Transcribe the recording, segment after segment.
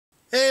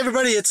Hey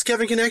everybody, it's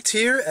Kevin Knecht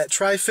here at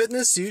Try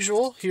Fitness,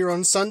 usual, here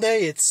on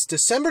Sunday. It's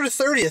December the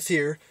 30th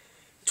here.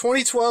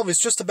 2012 is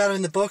just about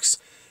in the books.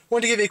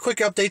 Wanted to give you a quick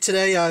update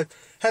today. I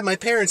had my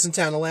parents in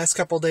town the last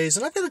couple of days,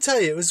 and I've got to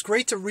tell you, it was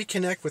great to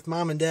reconnect with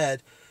Mom and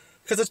Dad,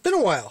 because it's been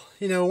a while.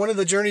 You know, one of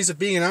the journeys of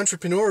being an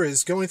entrepreneur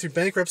is going through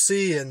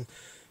bankruptcy and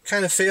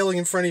kind of failing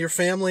in front of your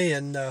family,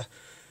 and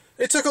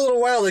it took a little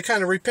while to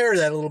kind of repair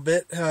that a little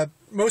bit.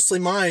 Mostly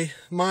my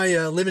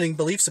limiting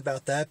beliefs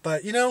about that,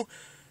 but you know,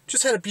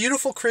 just had a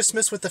beautiful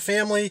Christmas with the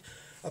family,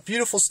 a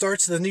beautiful start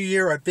to the new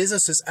year. Our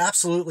business is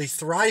absolutely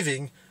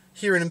thriving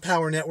here at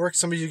Empower Network.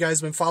 Some of you guys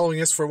have been following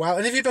us for a while.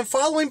 And if you've been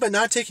following but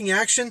not taking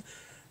action,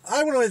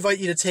 I want to invite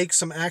you to take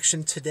some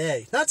action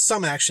today. Not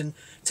some action,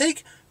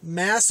 take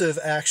massive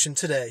action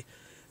today.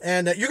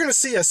 And you're going to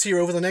see us here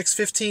over the next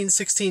 15,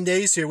 16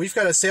 days here. We've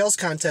got a sales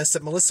contest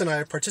that Melissa and I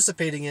are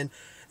participating in.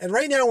 And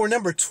right now we're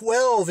number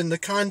 12 in the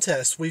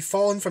contest. We've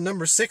fallen from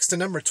number 6 to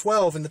number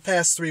 12 in the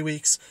past 3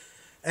 weeks.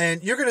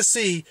 And you're going to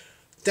see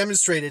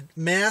demonstrated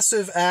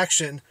massive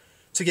action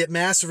to get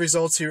massive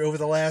results here over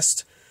the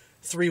last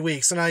 3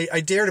 weeks. And I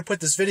dare to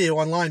put this video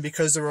online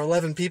because there are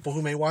 11 people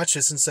who may watch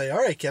this and say, all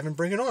right, Kevin,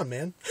 bring it on,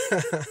 man.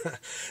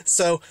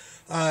 So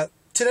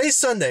today's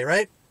Sunday,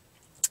 right?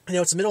 You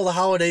know, it's the middle of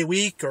the holiday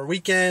week or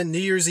weekend. New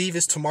Year's Eve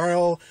is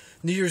tomorrow.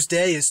 New Year's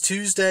Day is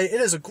Tuesday. It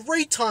is a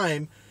great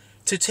time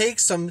to take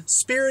some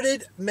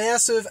spirited,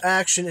 massive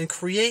action and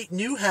create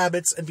new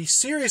habits and be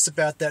serious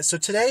about that. So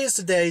today is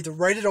the day to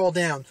write it all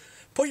down.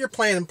 Put your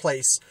plan in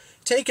place.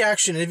 Take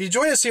action. And if you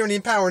join us here on the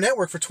Empower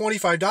Network for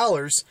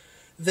 $25,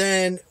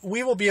 then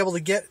we will be able to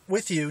get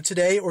with you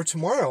today or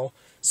tomorrow,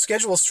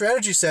 schedule a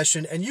strategy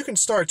session, and you can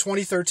start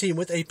 2013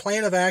 with a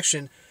plan of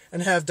action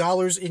and have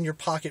dollars in your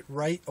pocket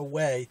right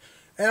away.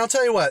 And I'll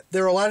tell you what,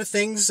 there are a lot of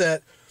things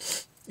that,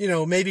 you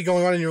know, may be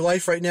going on in your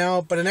life right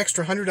now, but an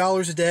extra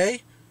 $100 a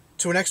day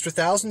to an extra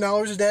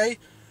 $1,000 a day,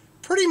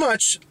 pretty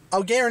much,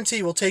 I'll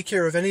guarantee, will take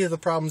care of any of the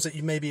problems that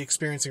you may be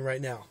experiencing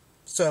right now.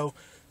 So,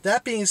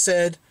 that being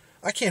said,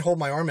 I can't hold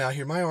my arm out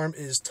here. My arm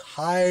is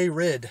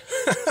tired.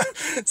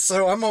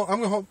 So I'm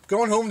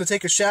going home to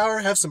take a shower,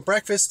 have some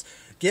breakfast,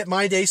 get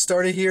my day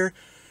started here.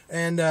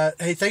 And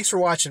hey, thanks for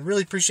watching.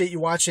 Really appreciate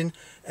you watching.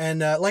 And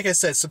like I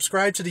said,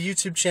 subscribe to the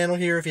YouTube channel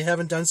here if you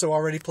haven't done so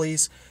already,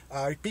 please.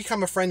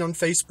 Become a friend on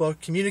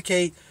Facebook.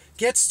 Communicate.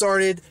 Get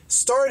started.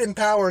 Start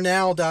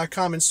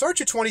empowernow.com and start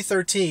your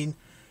 2013.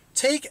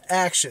 Take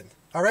action.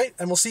 All right?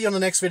 And we'll see you on the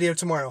next video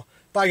tomorrow.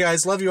 Bye,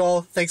 guys. Love you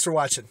all. Thanks for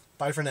watching.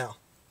 Bye for now.